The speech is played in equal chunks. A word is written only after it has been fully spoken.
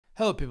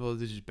Hello people,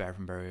 this is Barry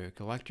from Barry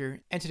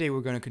Collector, and today we're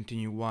going to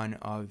continue one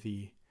of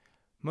the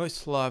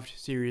most loved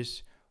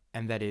series,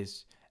 and that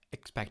is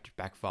expected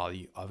back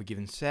value of a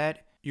given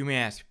set. You may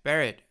ask,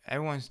 Barrett,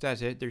 everyone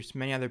does it, there's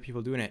many other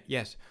people doing it.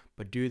 Yes,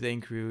 but do they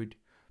include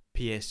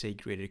PSA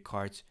graded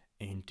cards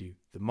into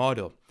the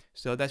model?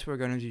 So that's what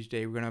we're going to do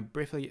today. We're going to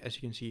briefly, as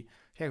you can see,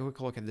 take a quick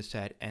look at the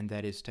set, and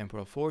that is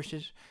Temporal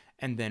Forces,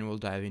 and then we'll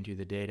dive into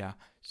the data,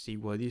 see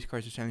what these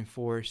cards are selling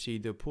for, see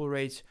the pull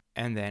rates,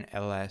 and then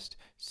at last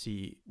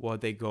see what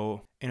they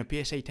go in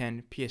a PSA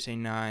 10, PSA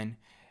 9,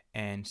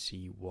 and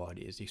see what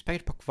is the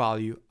expected pack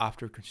value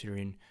after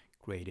considering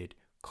graded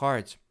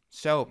cards.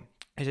 So,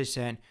 as I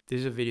said, this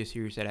is a video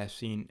series that has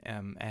seen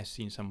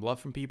some love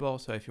from people.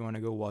 So if you want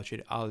to go watch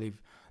it, I'll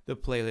leave the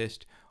playlist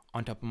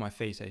on top of my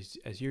face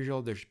as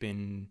usual. It's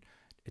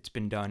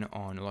been done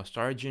on Lost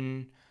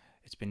Origin,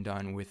 it's been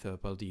done with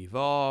PLD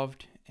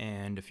Evolved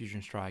and the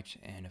Fusion Strikes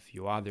and a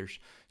few others.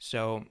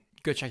 So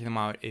go check them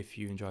out if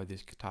you enjoy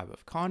this type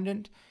of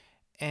content.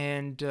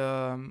 And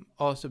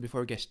also,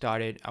 before we get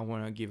started, I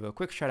want to give a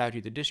quick shout out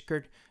to the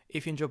Discord.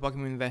 If you enjoy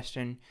Pokemon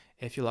investing,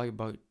 if you like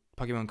about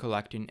Pokemon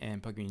collecting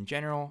and Pokemon in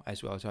general,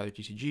 as well as other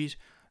TCGs,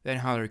 then I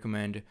highly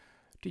recommend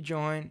to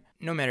join,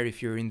 no matter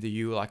if you're in the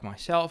EU like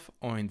myself,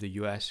 or in the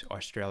US,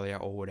 Australia,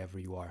 or whatever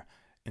you are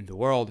in the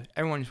world.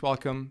 Everyone is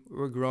welcome.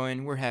 We're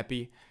growing, we're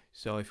happy.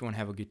 So if you want to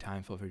have a good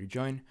time, feel free to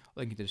join.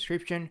 Link in the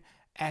description.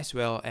 As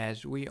well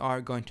as we are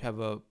going to have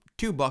a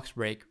 2-box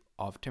break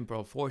of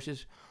Temporal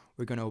Forces.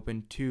 We're going to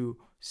open 2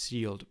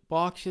 sealed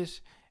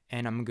boxes,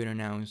 and I'm going to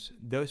announce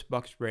those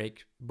box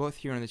breaks both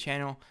here on the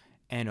channel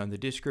and on the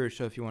Discord.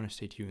 So if you want to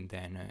stay tuned,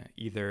 then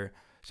either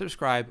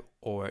subscribe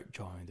or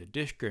join the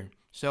Discord.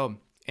 So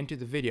into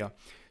the video.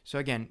 So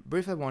again,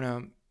 briefly I want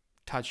to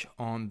touch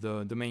on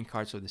the main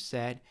cards of the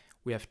set.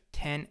 We have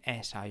 10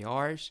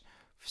 SIRs,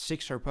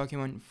 6 are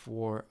Pokemon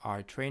for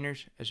our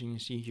trainers, as you can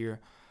see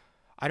here.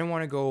 I don't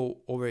want to go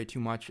over it too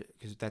much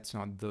because that's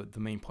not the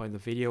main point of the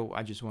video.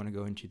 I just want to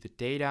go into the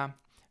data.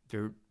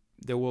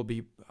 There will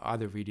be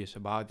other videos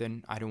about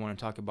them. I don't want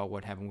to talk about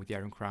what happened with the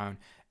Iron Crown,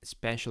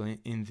 especially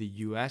in the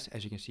US.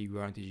 As you can see,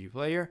 we're on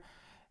TCGPlayer.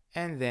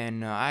 And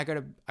then I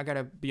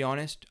gotta be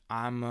honest,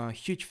 I'm a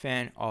huge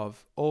fan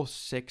of all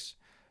 6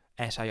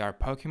 SIR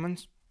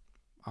Pokemons.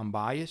 I'm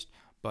biased,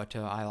 but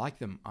I like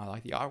them. I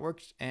like the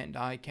artworks, and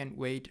I can't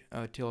wait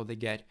till they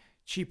get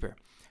cheaper.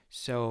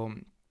 So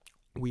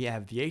we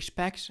have the ace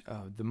packs.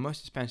 The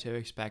most expensive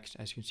ace packs,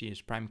 as you can see,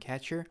 is Prime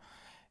Catcher.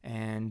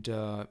 And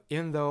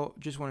even though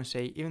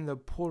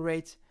pull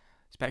rates,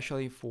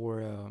 especially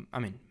for,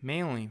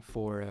 mainly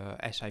for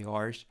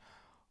SIRs,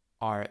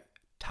 are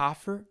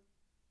tougher,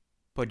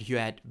 but you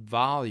add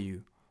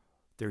value.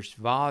 There's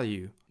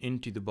value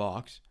into the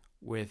box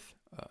with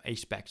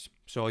ace packs.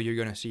 So you're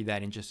gonna see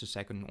that in just a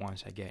second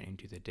once I get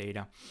into the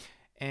data.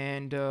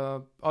 And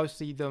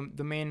obviously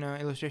the main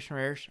illustration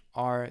rares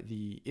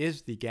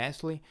is the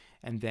Ghastly,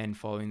 and then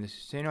following the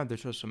Susano,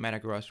 there's also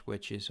Metagross,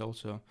 which is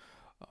also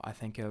I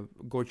think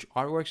gorgeous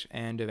artworks,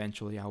 and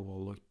eventually I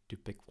will look to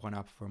pick one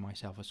up for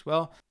myself as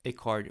well. A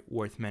card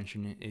worth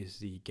mentioning is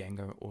the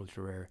Gengar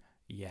Ultra Rare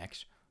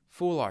EX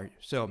Full Art.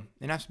 So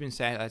enough's been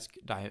said, let's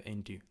dive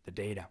into the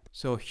data.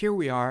 So here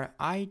we are.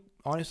 I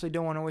honestly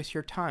don't want to waste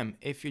your time.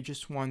 If you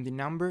just want the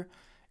number,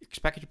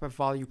 expected pack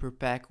value per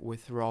pack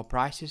with raw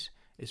prices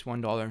is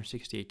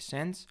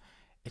 $1.68.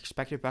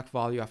 Expected pack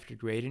value after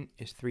grading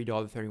is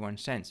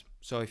 $3.31.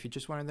 So if you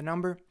just wanted the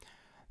number,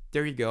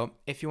 there you go.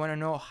 If you want to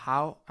know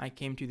how I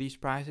came to these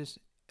prices,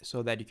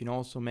 so that you can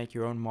also make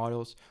your own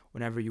models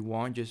whenever you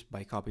want just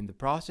by copying the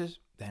process,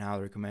 then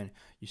I'll recommend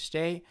you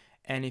stay.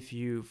 And if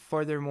you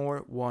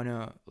furthermore want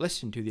to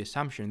listen to the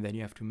assumption that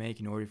you have to make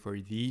in order for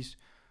these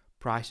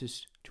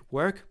prices to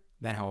work,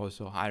 then I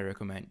also highly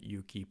recommend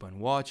you keep on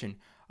watching.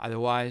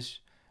 Otherwise,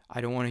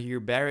 I don't want to hear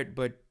Barrett,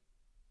 but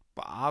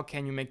how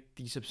can you make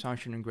these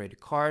assumptions on graded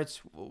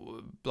cards?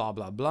 Blah,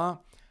 blah, blah.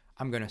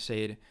 I'm going to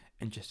say it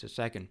in just a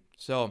second.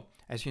 So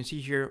as you can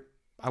see here,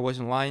 I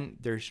wasn't lying.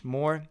 There's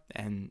more.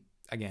 And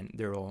again,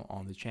 they're all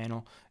on the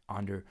channel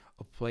under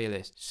a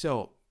playlist.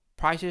 So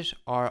prices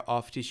are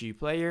off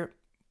TCGPlayer.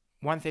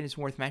 One thing is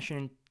worth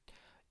mentioning,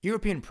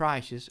 European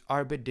prices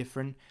are a bit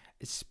different,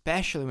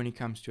 especially when it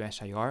comes to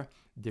SIR.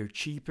 They're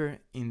cheaper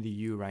in the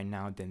EU right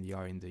now than they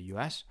are in the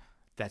US.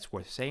 That's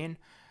worth saying,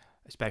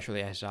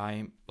 especially as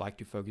I like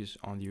to focus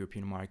on the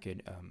European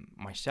market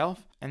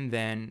myself. And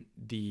then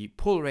the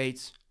pull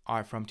rates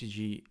are from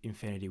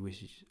TCGInfinity,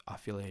 which is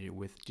affiliated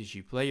with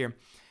TCGPlayer.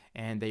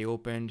 And they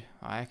opened,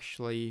 I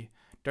actually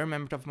don't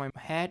remember off the top of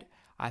my head,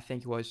 I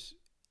think it was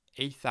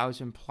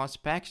 8,000 plus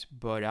packs,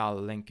 but I'll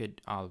link it,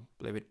 I'll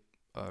leave it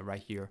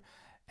right here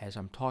as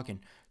I'm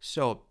talking.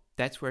 So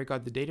that's where I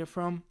got the data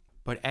from.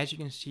 But as you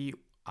can see,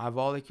 I've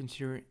only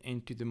considered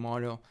into the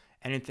model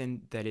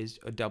anything that is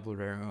a double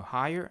rare or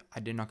higher. I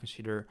did not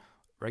consider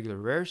regular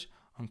rares,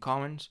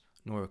 uncommons,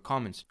 nor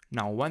commons.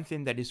 Now, one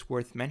thing that is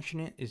worth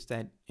mentioning is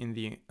that in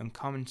the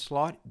uncommon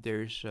slot,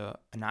 there's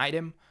an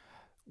item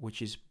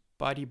which is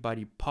Buddy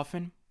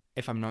Puffin.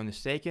 If I'm not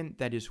mistaken,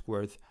 that is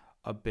worth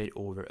a bit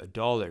over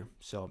 $1.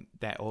 So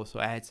that also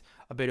adds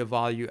a bit of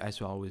value,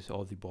 as well as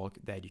all the bulk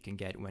that you can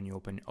get when you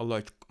open a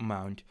large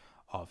amount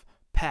of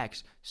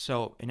packs.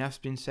 So enough's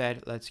been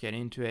said, let's get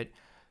into it.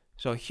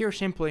 So here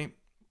simply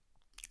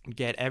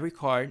get every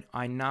card.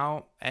 I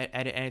now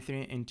added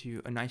everything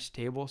into a nice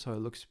table so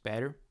it looks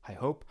better, I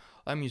hope.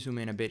 Let me zoom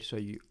in a bit so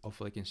you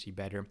hopefully can see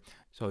better.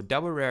 So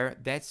double rare,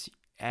 that's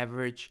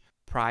average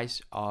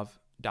price of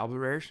double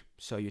rares.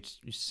 So you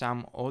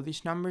sum all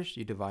these numbers,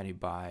 you divide it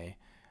by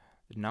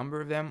the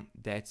number of them,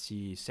 that's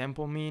the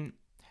sample mean,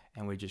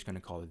 and we're just going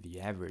to call it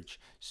the average.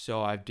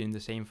 So I've done the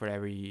same for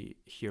every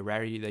here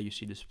rarity that you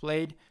see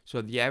displayed.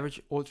 So the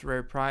average ultra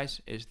rare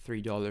price is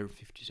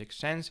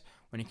 $3.56.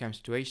 When it comes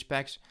to ace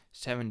packs,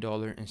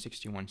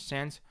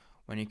 $7.61.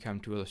 When it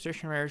comes to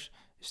illustration rares,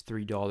 it's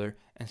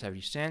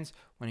 $3.70.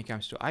 When it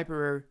comes to hyper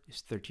rare,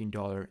 it's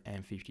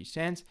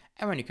 $13.50.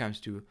 And when it comes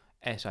to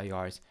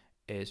SIRs,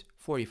 is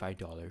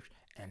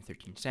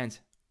 $45.13.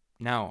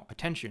 Now,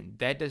 attention,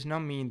 that does not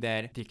mean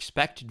that the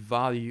expected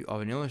value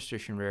of an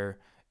illustration rare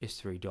is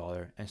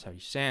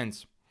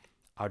 $3.70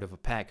 out of a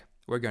pack.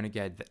 We're going to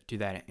get to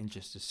that in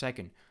just a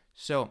second.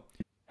 So,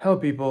 hello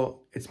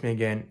people, it's me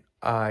again.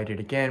 I did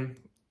it again.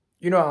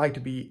 You know I like to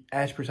be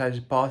as precise as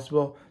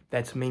possible.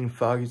 That's the main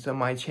focus on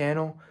my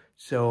channel.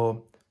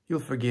 So, you'll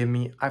forgive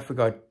me. I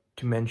forgot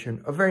to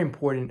mention a very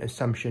important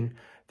assumption.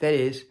 That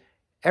is,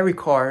 every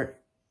card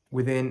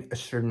within a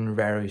certain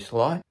rarity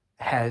slot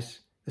has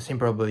the same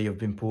probability of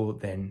being pulled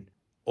than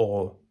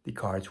all the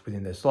cards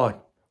within the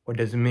slot. What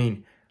does it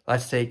mean?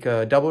 Let's take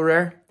a double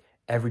rare.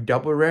 Every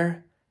double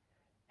rare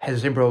has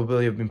the same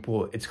probability of being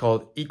pulled. It's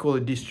called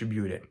equally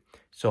distributed.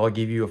 So I'll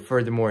give you a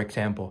furthermore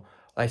example.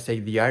 Let's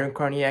take the Iron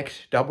Crony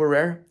X double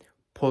rare.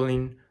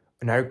 Pulling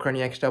an Iron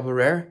Crony X double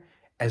rare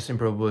has the same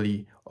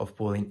probability of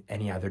pulling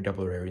any other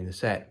double rare in the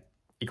set.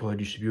 Equally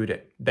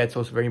distributed. That's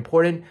also very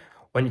important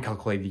when you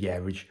calculate the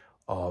average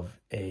of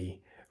a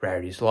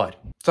rarity slot.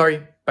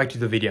 Sorry, back to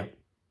the video.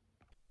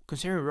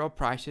 Considering raw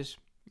prices,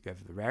 you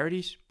have the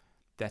rarities,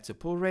 that's a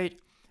pull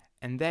rate,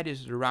 and that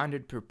is the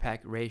rounded per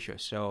pack ratio.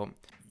 So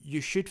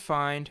you should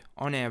find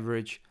on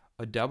average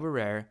a double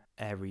rare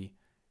every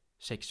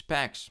 6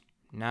 packs.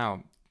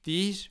 Now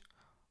these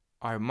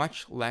are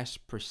much less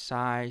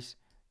precise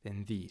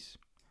than these.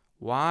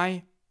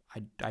 Why?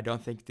 I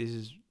don't think this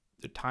is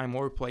the time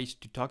or place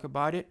to talk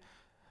about it,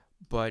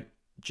 but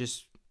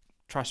just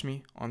trust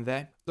me on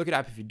that. Look it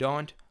up if you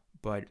don't,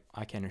 but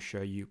I can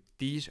assure you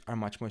these are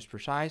much more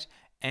precise,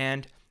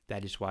 and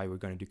that is why we're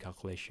going to do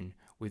calculation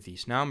with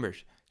these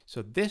numbers.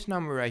 So this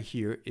number right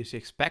here is the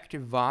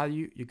expected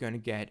value you're going to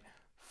get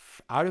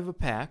out of a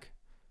pack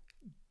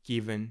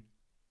given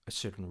a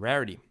certain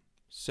rarity.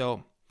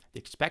 So the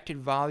expected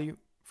value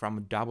from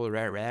a double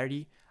rare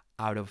rarity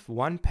out of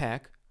one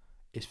pack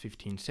is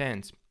 15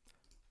 cents.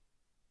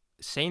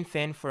 Same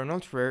thing for an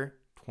ultra rare,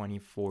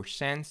 24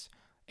 cents.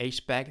 Ace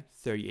pack,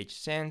 38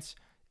 cents.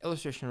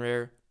 Illustration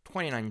rare,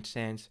 29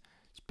 cents.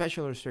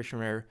 Special illustration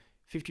rare,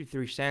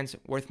 53 cents.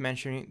 Worth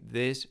mentioning,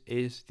 this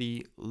is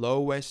the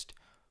lowest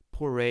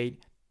pull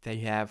rate that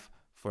you have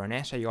for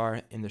an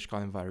SIR in the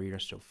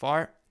Scarlet&Violet so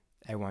far.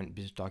 Everyone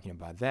is talking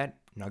about that.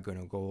 I'm not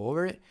going to go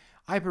over it.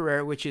 Hyper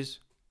rare, which is,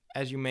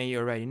 as you may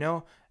already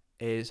know,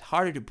 is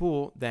harder to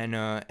pull than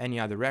any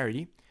other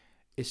rarity,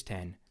 is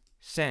 10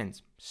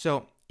 cents.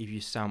 So if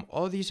you sum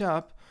all these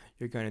up,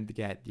 you're going to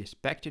get the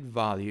expected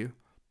value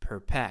per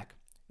pack.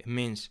 It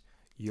means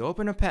you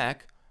open a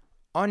pack,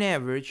 on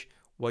average,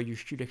 what you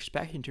should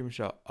expect in terms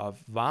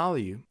of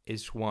value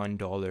is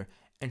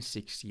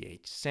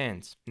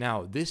 $1.68.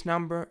 Now, this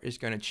number is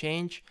going to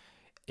change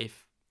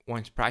if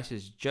once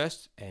prices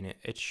adjust, and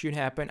it should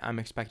happen. I'm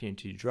expecting it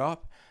to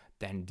drop,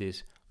 then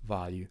this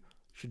value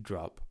should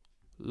drop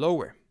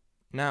lower.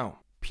 Now,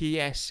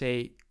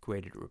 PSA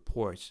Graded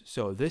reports.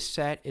 So this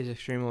set is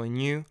extremely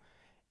new,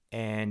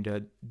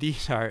 and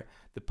these are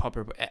the pop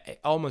reports. It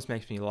almost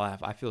makes me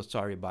laugh. I feel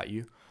sorry about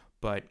you,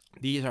 but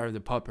these are the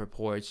pop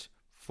reports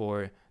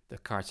for the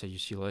cards that you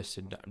see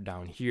listed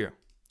down here.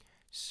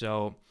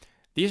 So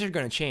these are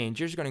going to change.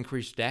 They're going to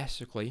increase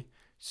drastically.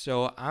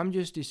 So I'm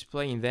just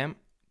displaying them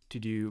to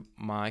do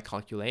my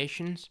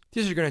calculations.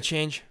 These are going to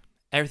change.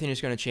 Everything is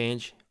going to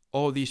change.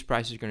 All these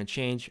prices are going to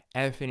change.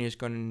 Everything is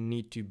going to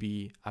need to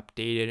be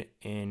updated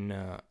in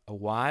a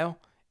while,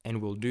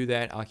 and we'll do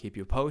that. I'll keep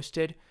you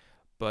posted.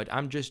 But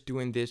I'm just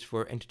doing this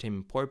for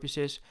entertainment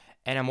purposes,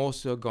 and I'm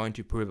also going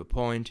to prove a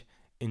point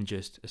in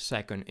just a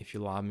second, if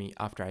you allow me,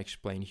 after I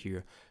explain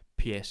here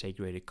PSA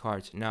graded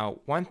cards. Now,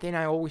 one thing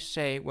I always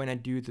say when I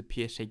do the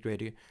PSA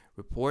graded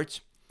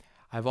reports,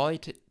 I've always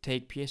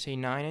take PSA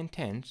 9 and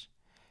 10s,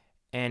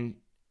 and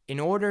in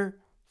order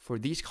for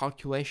these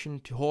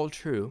calculations to hold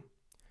true,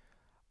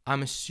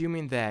 I'm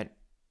assuming that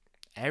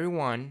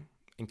everyone,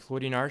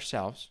 including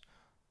ourselves,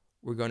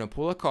 we're going to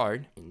pull a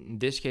card. In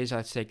this case,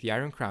 let's take the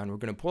Iron Crown. We're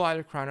going to pull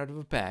Iron Crown out of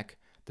a pack.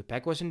 The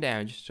pack wasn't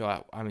damaged,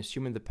 so I'm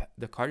assuming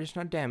the card is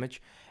not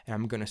damaged, and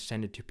I'm going to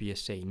send it to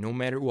PSA no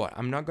matter what.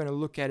 I'm not going to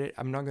look at it.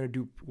 I'm not going to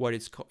do what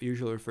it's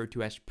usually referred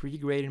to as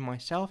pre-grading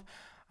myself.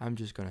 I'm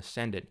just going to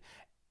send it.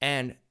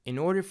 And in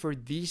order for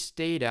these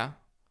data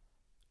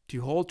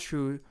to hold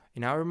true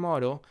in our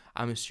model,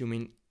 I'm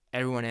assuming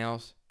everyone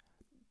else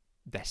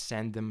that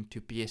sent them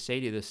to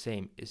PSA did the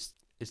same. Is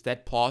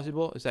that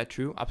plausible? Is that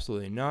true?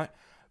 Absolutely not.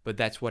 But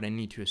that's what I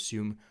need to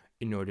assume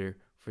in order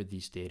for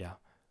these data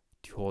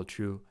to hold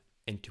true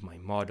into my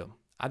model.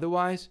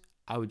 Otherwise,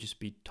 I would just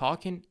be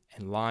talking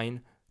and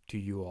lying to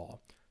you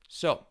all.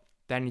 So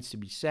that needs to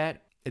be said.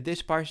 If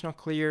this part is not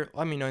clear,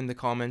 let me know in the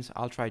comments.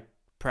 I'll try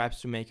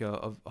perhaps to make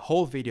a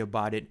whole video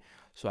about it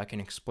so I can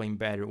explain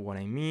better what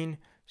I mean.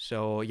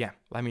 So yeah,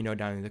 let me know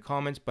down in the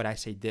comments, but I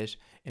say this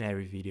in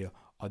every video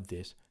of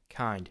this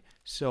kind.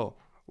 So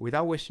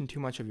without wasting too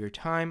much of your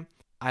time,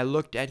 I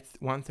looked at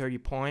 130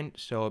 point,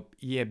 so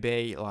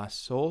eBay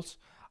last sold.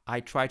 I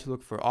tried to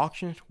look for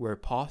auctions where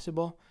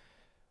possible.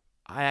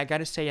 I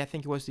gotta say, I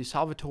think it was the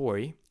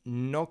Salvatore.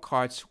 No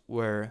cards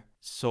were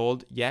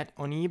sold yet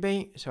on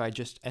eBay, so I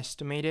just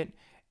estimated.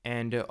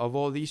 And of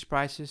all these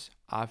prices,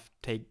 I've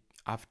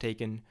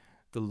taken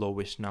the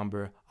lowest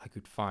number I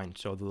could find,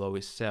 so the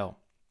lowest sell.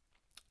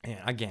 And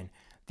again,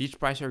 these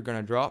prices are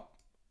gonna drop.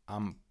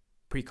 I'm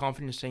pretty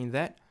confident saying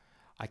that.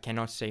 I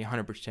cannot say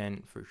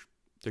 100% for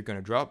they're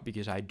gonna drop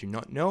because I do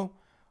not know,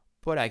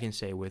 but I can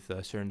say with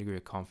a certain degree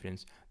of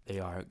confidence they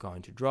are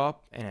going to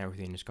drop and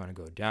everything is gonna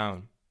go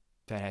down.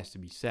 That has to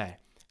be said.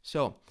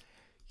 So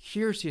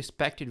here's the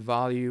expected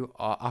value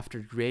after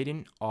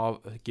grading of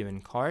a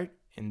given card.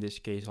 In this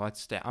case,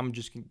 I'm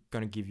just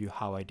gonna give you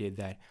how I did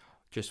that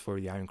just for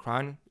the Iron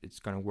Crown. It's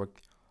gonna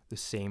work the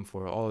same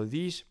for all of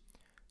these.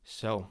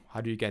 So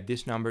how do you get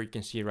this number? You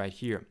can see it right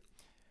here.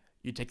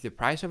 You take the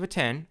price of a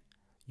 10,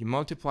 you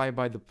multiply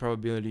by the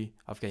probability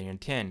of getting a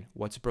 10.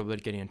 What's the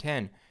probability of getting a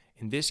 10?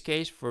 In this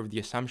case, for the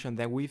assumption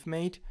that we've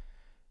made,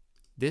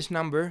 this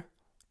number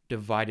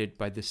divided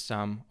by the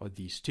sum of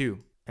these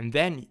two. And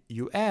then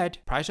you add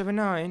price of a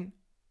 9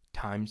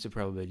 times the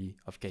probability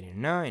of getting a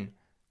 9.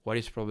 What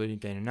is probability of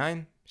getting a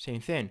 9?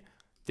 Same thing.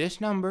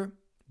 This number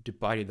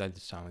divided by the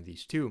sum of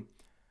these two.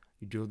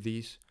 You do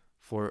these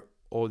for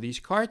all these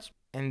cards.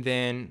 And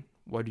then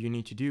what do you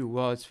need to do?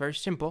 Well, it's very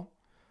simple.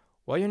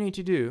 What you need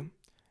to do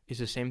is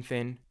the same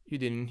thing you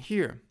did in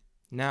here.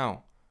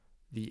 Now,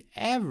 the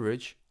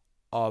average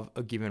of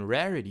a given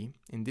rarity,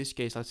 in this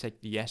case, let's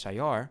take the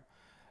SIR.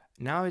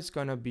 Now it's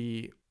going to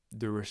be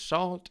the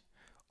result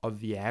of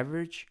the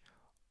average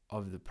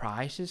of the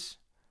prices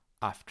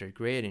after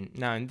grading.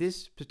 Now, in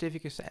this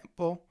specific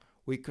example,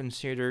 we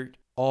considered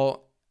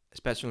all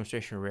special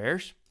illustration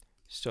rares.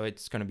 So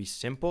it's going to be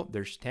simple.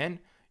 There's 10.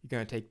 You're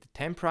going to take the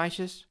 10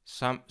 prices,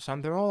 sum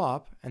them all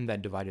up, and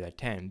then divide it by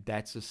 10.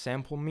 That's the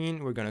sample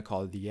mean. We're going to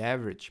call it the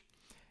average.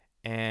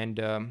 And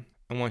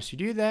once you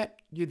do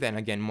that, you then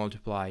again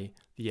multiply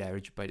the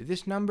average by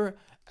this number,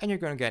 and you're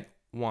going to get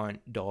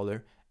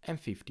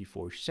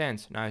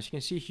 $1.54. Now, as you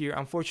can see here,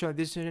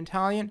 unfortunately, this is in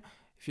Italian.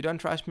 If you don't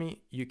trust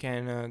me, you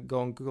can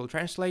go on Google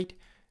Translate.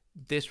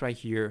 This right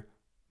here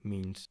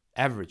means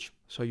average.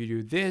 So you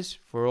do this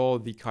for all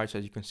the cards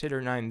that you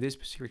consider. Now, in this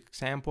specific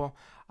example,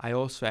 I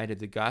also added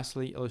the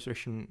Ghastly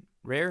illustration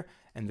rare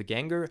and the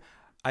Gengar.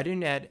 I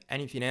didn't add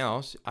anything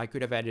else. I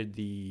could have added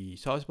the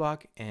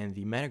Sosbach and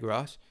the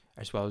Metagross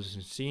as well as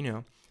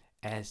Encino,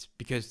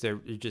 because there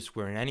just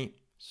weren't any.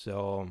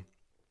 So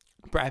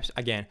perhaps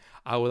again,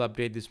 I will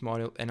update this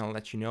model and I'll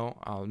let you know.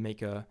 I'll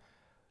make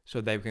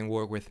so that we can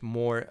work with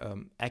more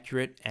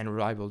accurate and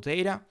reliable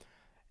data,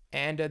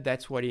 and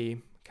that's what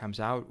he comes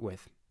out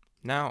with.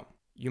 Now,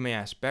 you may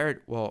ask,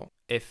 Barrett, well,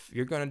 if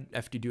you're going to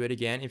have to do it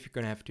again, if you're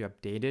going to have to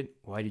update it,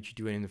 why did you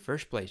do it in the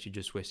first place? You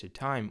just wasted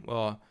time.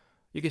 Well,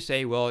 you could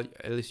say, well,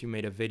 at least you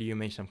made a video,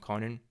 made some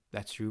content.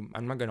 That's true.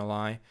 I'm not going to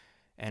lie.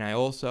 And I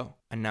also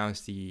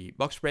announced the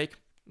box break.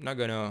 I'm not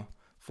going to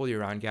fool you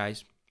around,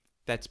 guys.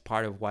 That's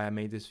part of why I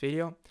made this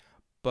video.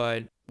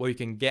 But what you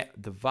can get,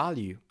 the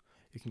value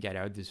you can get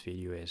out of this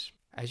video is,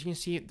 as you can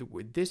see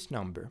with this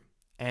number,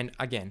 and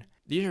again,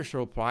 these are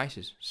sold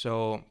prices,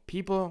 so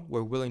people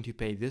were willing to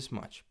pay this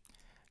much.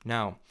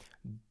 Now,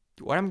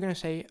 what I'm going to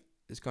say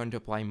is going to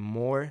apply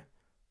more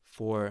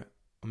for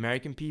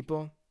American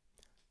people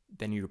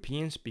than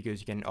Europeans,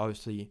 because you can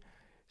obviously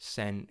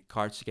send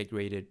cards to get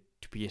graded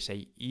to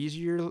PSA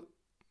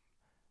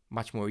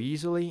much more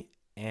easily,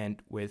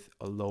 and with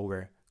a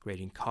lower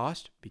grading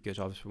cost, because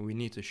obviously we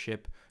need to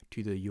ship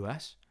to the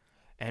US.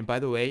 And by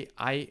the way,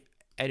 I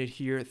added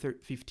here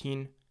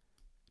 $15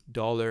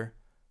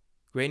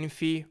 grading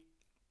fee.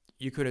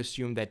 You could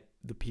assume that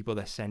the people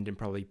that send in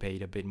probably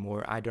paid a bit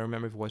more. I don't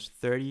remember if it was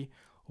 30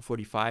 or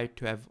 45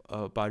 to have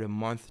about a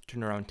month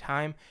turnaround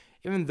time,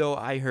 even though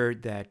I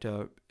heard that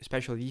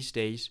especially these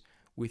days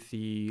with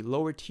the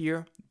lower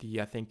tier,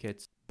 I think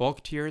it's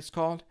bulk tier it's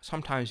called,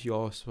 sometimes you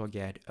also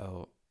get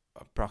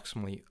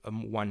approximately a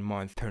 1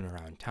 month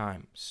turnaround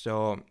time.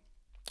 So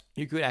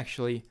you could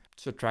actually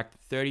subtract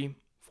 30,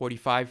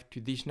 45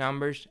 to these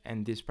numbers,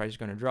 and this price is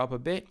going to drop a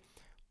bit.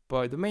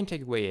 But the main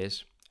takeaway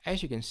is,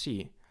 as you can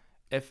see,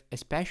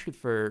 especially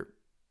for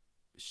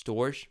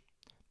stores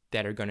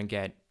that are going to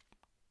get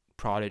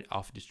product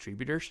off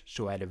distributors,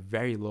 so at a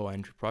very low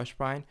entry price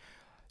point,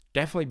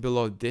 definitely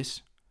below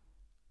this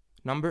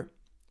number.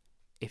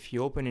 If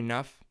you open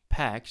enough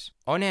packs,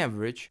 on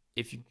average,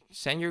 if you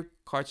send your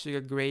cards to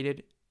get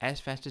graded as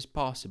fast as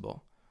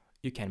possible,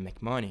 you can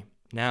make money.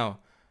 Now,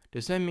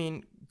 does that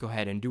mean go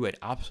ahead and do it?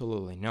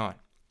 Absolutely not.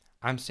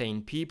 I'm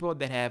saying people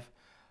that have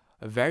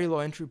a very low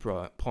entry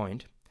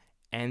point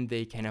and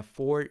they can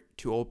afford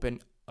to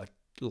open a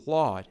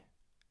lot,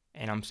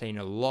 and I'm saying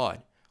a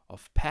lot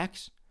of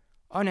packs,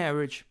 on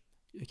average,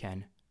 you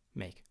can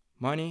make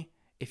money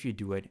if you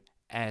do it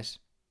as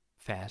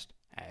fast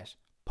as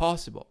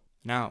possible.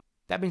 Now,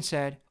 that being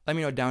said, let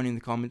me know down in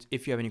the comments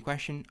if you have any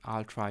question.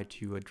 I'll try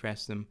to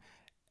address them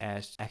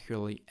as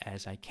accurately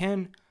as I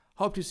can.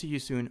 Hope to see you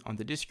soon on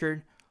the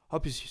Discord.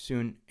 Hope to see you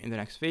soon in the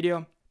next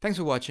video. Thanks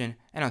for watching,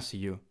 and I'll see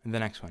you in the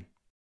next one.